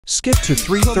Skip to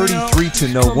 333 to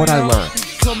know what I learned.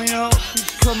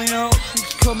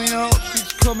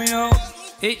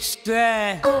 It's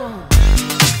there.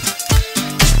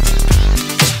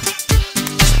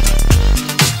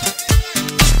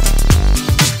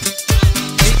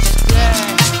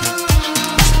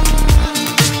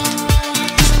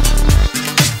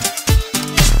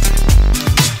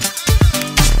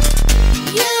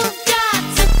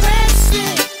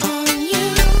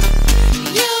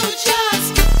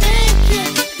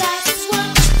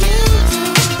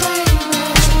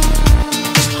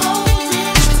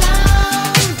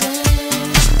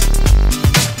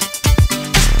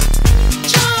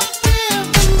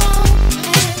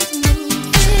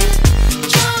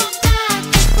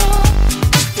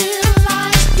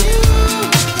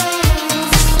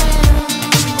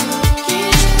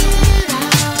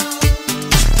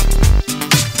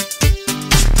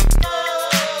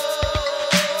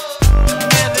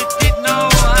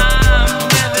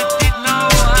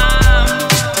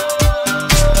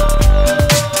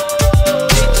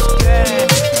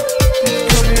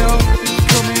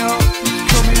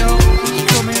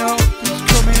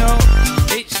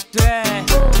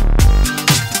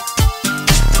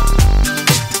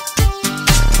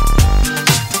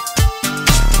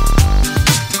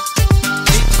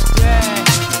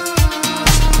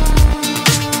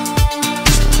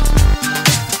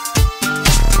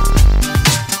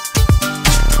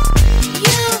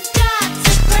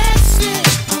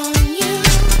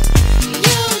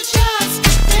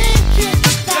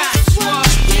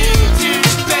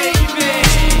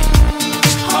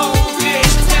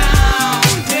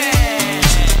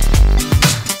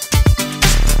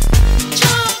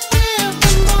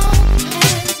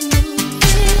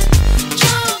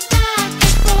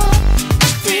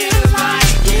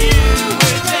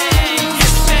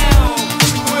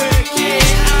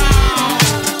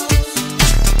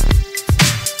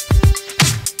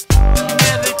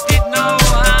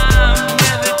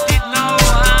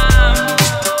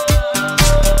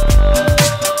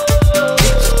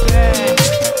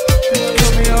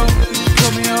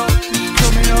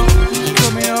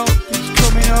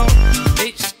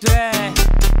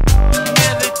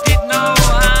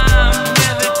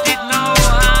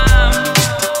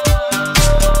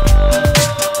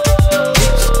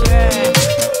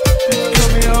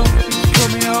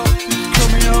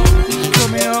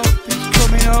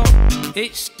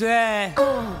 It's there.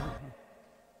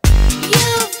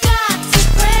 You've got to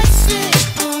press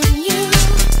it on you.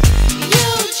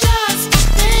 You just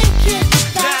think it,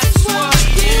 that's what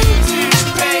you do,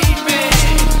 baby.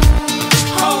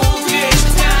 Hold it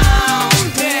down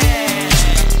there.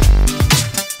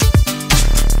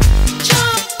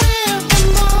 Jump with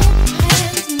the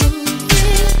moment, move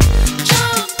it.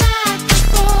 Jump back and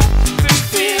forth And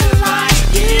feel like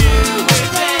you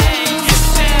within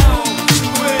yourself.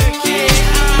 Work it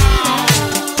out.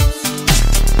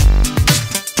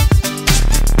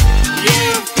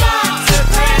 You've got to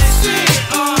press it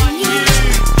on you.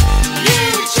 You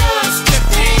just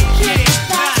think it,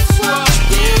 that's what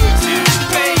you do,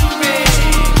 baby.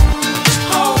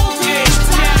 Hold it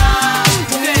down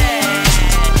there.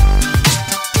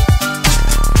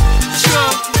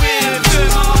 Jump with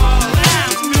them all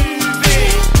and move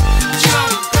it.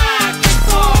 Jump back and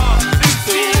forth and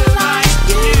feel like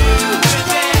you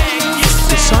within yourself.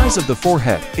 The size of the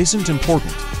forehead isn't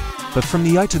important, but from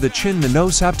the eye to the chin the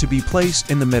nose have to be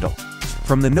placed in the middle.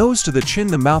 From the nose to the chin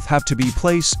the mouth have to be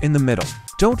placed in the middle.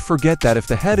 Don't forget that if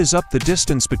the head is up the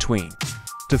distance between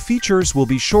the features will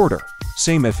be shorter,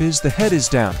 same if the head is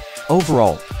down.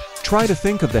 Overall, try to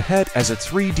think of the head as a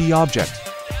 3D object.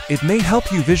 It may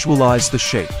help you visualize the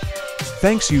shape.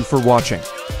 Thanks you for watching.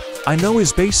 I know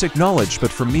is basic knowledge,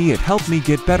 but for me it helped me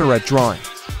get better at drawing.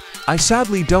 I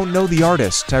sadly don't know the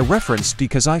artist I referenced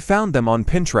because I found them on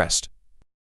Pinterest.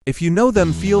 If you know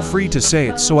them, feel free to say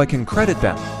it so I can credit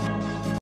them.